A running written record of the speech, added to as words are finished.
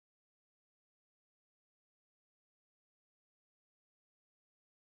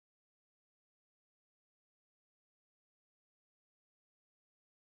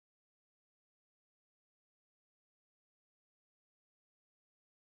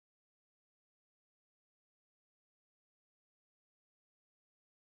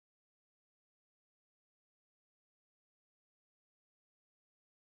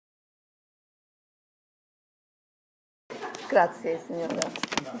Grazie, signora.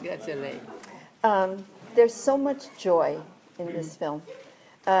 Grazie a lei. There's so much joy in this film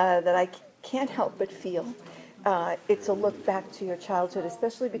that I can't help but feel. It's a look back to your childhood,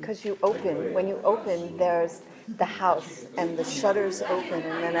 especially because when you open, there's the house and the shutters open,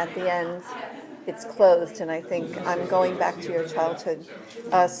 and then at the end, it's closed. And I think I'm going back to your childhood,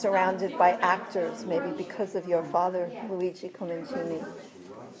 surrounded by actors, maybe because of your father, Luigi Comencini,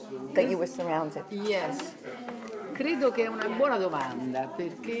 that you were surrounded. Yes. Credo che è una buona domanda,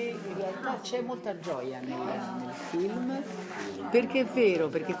 perché in realtà c'è molta gioia nel film, perché è vero,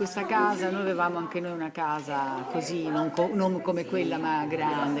 perché questa casa, noi avevamo anche noi una casa così, non come quella ma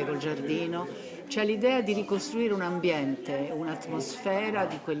grande, col giardino, c'è l'idea di ricostruire un ambiente, un'atmosfera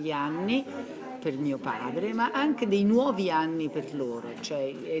di quegli anni per mio padre, ma anche dei nuovi anni per loro,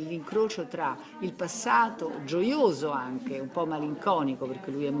 cioè è l'incrocio tra il passato, gioioso anche, un po' malinconico perché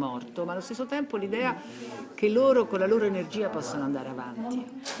lui è morto, ma allo stesso tempo l'idea che loro con la loro energia possano andare avanti.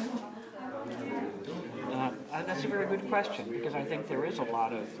 That's a very good question, because I think there is a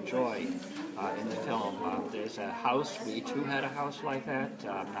lot of joy in the film. There's a house, we too had a house like that,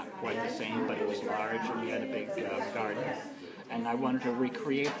 not quite the same, but it was large and we had a big garden. And I wanted to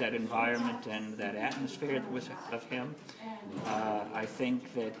recreate that environment and that atmosphere that was of him. I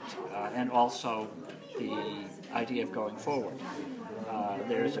think that, and also the idea of going forward.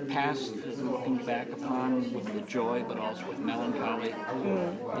 There's a past looking back upon with the joy, but also with melancholy,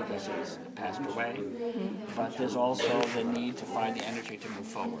 because he's passed away. But there's also the need to find the energy to move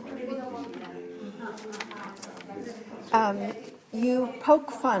forward. You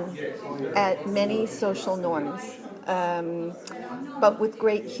poke fun at many social norms, but with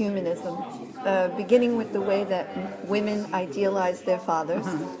great humanism, beginning with the way that women idealize their fathers,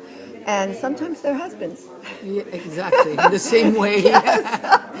 and sometimes their husbands. Yeah, exactly, in the same way. Yes.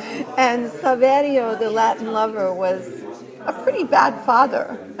 And Saverio, the Latin lover, was a pretty bad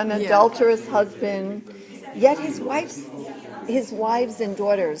father, an adulterous husband, yet his wives and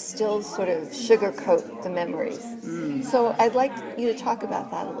daughters still sort of sugarcoat the memories. So I'd like you to talk about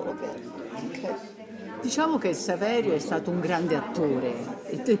that a little bit, if you could. Diciamo che Saverio è stato un grande attore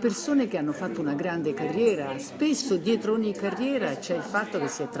e le persone che hanno fatto una grande carriera, spesso dietro ogni carriera c'è il fatto che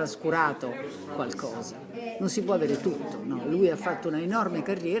si è trascurato qualcosa. Non si può avere tutto, no? Lui ha fatto una enorme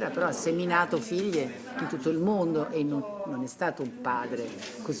carriera, però ha seminato figlie in tutto il mondo e non è stato un padre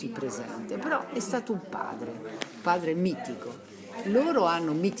così presente, però è stato un padre mitico. Loro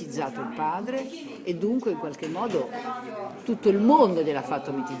hanno mitizzato il padre e dunque in qualche modo tutto il mondo gliel'ha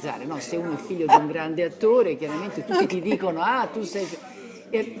fatto mitizzare, no? Se uno è figlio di un grande attore chiaramente tutti ti dicono tu sei...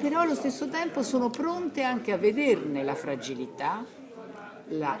 però allo stesso tempo sono pronte anche a vederne la fragilità,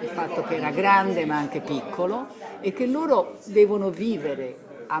 il fatto che era grande ma anche piccolo e che loro devono vivere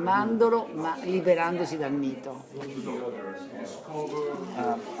amandolo ma liberandosi dal mito.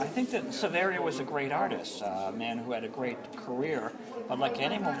 I think that Saverio was a great artist, a man who had a great career, but like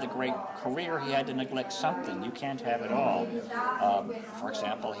anyone with a great career, he had to neglect something. You can't have it all. For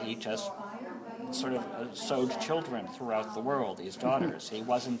example, he just sort of sowed children throughout the world, these daughters. He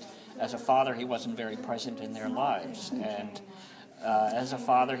wasn't, as a father, he wasn't very present in their lives. And as a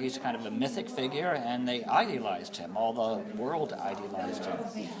father, he's kind of a mythic figure, and they idealized him. All the world idealized him.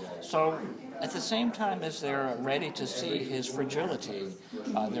 So, at the same time as they're ready to see his fragility,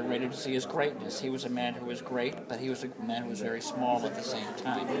 they're ready to see his greatness. He was a man who was great, but he was a man who was very small at the same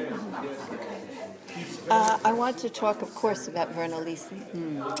time. I want to talk, of course, about Verna Lisi.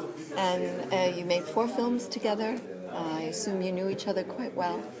 And you made 4 films together. I assume you knew each other quite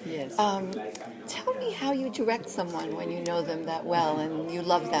well. Yes. Tell me how you direct someone when you know them that well and you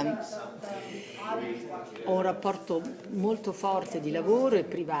love them. Ho un rapporto molto forte di lavoro e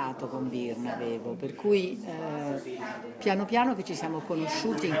privato con Virna, per cui piano piano che ci siamo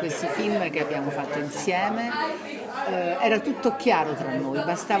conosciuti in questi film che abbiamo fatto insieme, era tutto chiaro tra noi,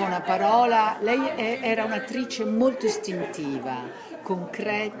 bastava una parola. Lei era un'attrice molto istintiva,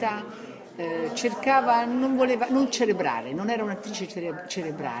 concreta, cercava, non cerebrale, non era un'attrice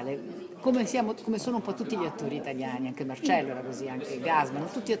cerebrale, come sono un po' tutti gli attori italiani, anche Marcello era così, anche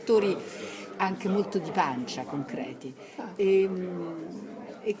Gasman, tutti attori anche molto di pancia, concreti. E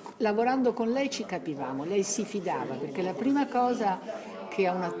lavorando con lei ci capivamo, lei si fidava, perché la prima cosa che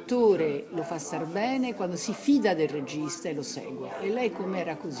a un attore lo fa star bene è quando si fida del regista e lo segue, e lei con me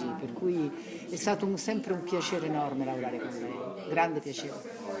era così, per cui è stato sempre un piacere enorme lavorare con lei, grande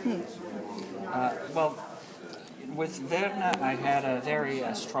piacere. Well, with Verna, I had a very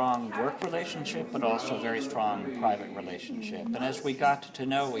strong work relationship, but also a very strong private relationship. And as we got to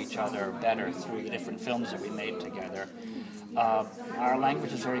know each other better through the different films that we made together, our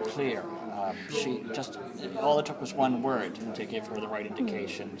language is very clear. She just, all it took was one word to give her the right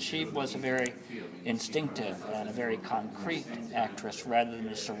indication. She was a very instinctive and a very concrete actress rather than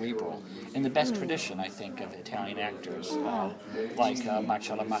a cerebral, in the best tradition, I think, of Italian actors, like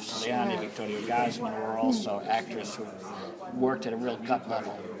Marcello Mastroianni, Vittorio Gassman, were also actors who worked at a real gut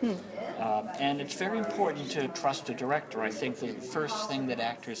level. And it's very important to trust a director. I think the first thing that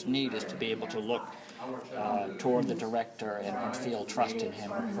actors need is to be able to look toward the director and feel trust in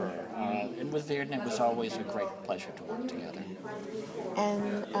him or her. And with Verdon, it was always a great pleasure to work together.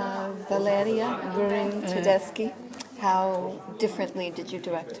 And Valeria Gurin-Tedeschi, how differently did you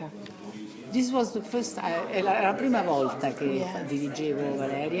direct her? This was the first, è la prima volta che dirigevo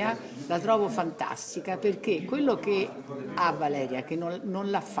Valeria, la trovo fantastica perché quello che ha Valeria, che non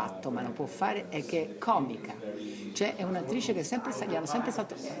l'ha fatto ma lo può fare, è che è comica. Cioè è un'attrice che gli hanno sempre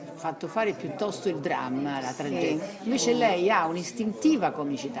fatto fare piuttosto il dramma, la tragedia. Invece lei ha un'istintiva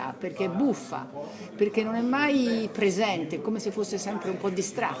comicità perché è buffa, perché non è mai presente, come se fosse sempre un po'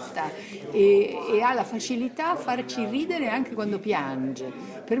 distratta e ha la facilità a farci ridere anche quando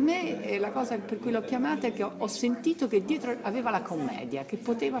piange. Per me la cosa per cui l'ho chiamata è che ho sentito che dietro aveva la commedia, che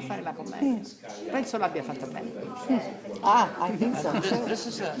poteva fare la commedia. Penso l'abbia fatta bene. I think so. This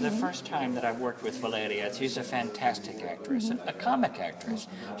is the first time that I've worked with Valeria. She's a fantastic actress, a comic actress.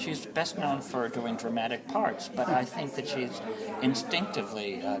 She's best known for doing dramatic parts, but I think that she's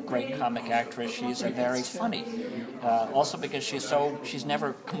instinctively a great comic actress. She's very funny. Also because she's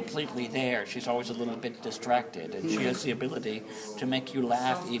never completely there. She's always a little bit distracted, and she has the ability to make you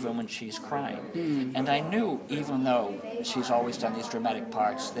laugh even when she's crying. And I knew, even though she's always done these dramatic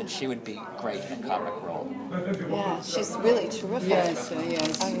parts, that she would be great in a comic role. Yeah, she's really terrific. Yes.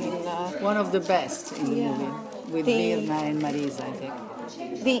 I mean, one of the best in the movie, with Mirna and Marisa, I think.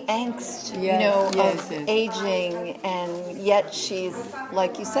 The angst, of aging, and yet she's,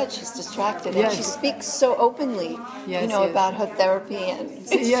 like you said, she's distracted, and she speaks so openly, about her therapy, and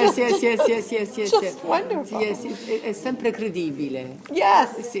it's just wonderful. Yes, è sempre credibile.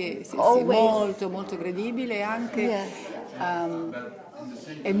 Yes, sì, always. molto credibile, e anche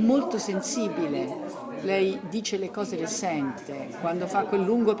è molto sensibile. Lei dice le cose, le sente. Quando fa quel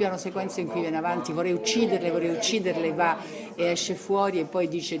lungo piano sequenza in cui viene avanti, vorrei ucciderle, va e esce fuori e poi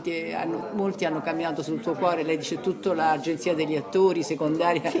dice molti hanno camminato sul tuo cuore, lei dice tutta l'agenzia degli attori,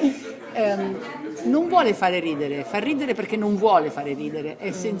 secondaria. Non vuole fare ridere, fa ridere perché non vuole fare ridere,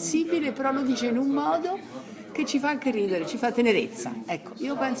 è sensibile, però lo dice in un modo che ci fa anche ridere, ci fa tenerezza. Ecco,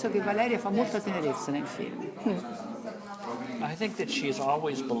 io penso che Valeria fa molta tenerezza nel film. I think that she's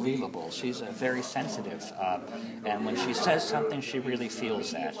always believable. She's very sensitive, and when she says something, she really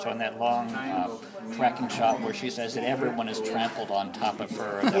feels that. So in that long tracking shot where she says that everyone is trampled on top of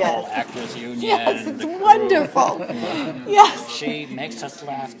her, the whole actors union. Yes, it's wonderful. Yes. She makes us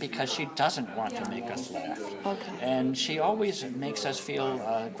laugh because she doesn't want to make us laugh. Okay. And she always makes us feel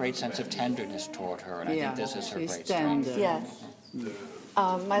a great sense of tenderness toward her, and I think this is her great strength. Yes.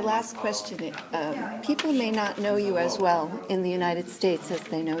 My last question, people may not know you as well in the United States as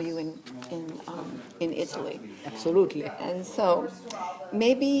they know you in Italy. Absolutely. And so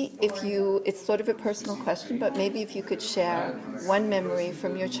maybe it's sort of a personal question, but maybe if you could share one memory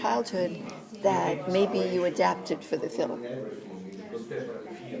from your childhood that maybe you adapted for the film.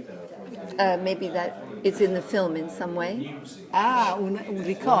 Maybe that it's in the film in some way. Un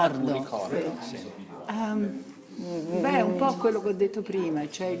ricordo. Un ricordo, sì. Beh, un po' quello che ho detto prima,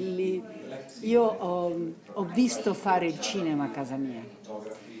 cioè io ho visto fare il cinema a casa mia,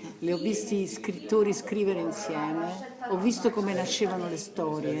 li ho visti scrittori scrivere insieme, ho visto come nascevano le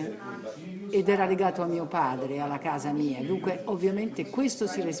storie ed era legato a mio padre, alla casa mia, dunque ovviamente questo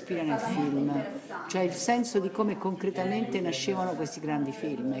si respira nel film, cioè il senso di come concretamente nascevano questi grandi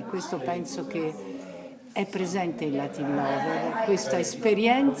film, e questo penso che è presente in Latin Lover, questa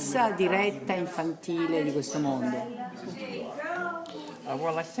esperienza diretta, infantile di questo mondo.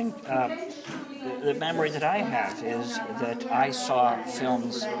 Well, I think the memory that I have is that I saw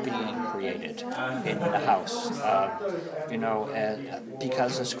films being created in the house,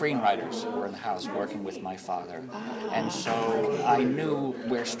 because the screenwriters were in the house working with my father. And so I knew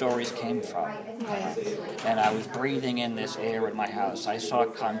where stories came from. And I was breathing in this air in my house. I saw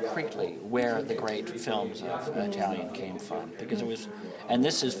concretely where the great films of Italian came from, because it was, and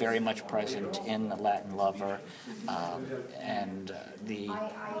this is very much present in The Latin Lover, and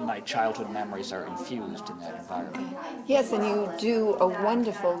my childhood memories are infused in that environment. Yes, and you do the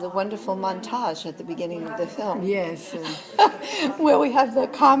wonderful montage at the beginning of the film. Yes. Where we have the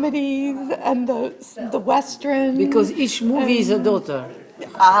comedies and the western. Because each movie is a daughter.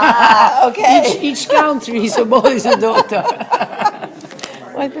 Okay. Each country is a boy, is a daughter.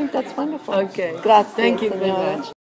 I think that's wonderful. Okay. Grazie, Thank you very signora. much.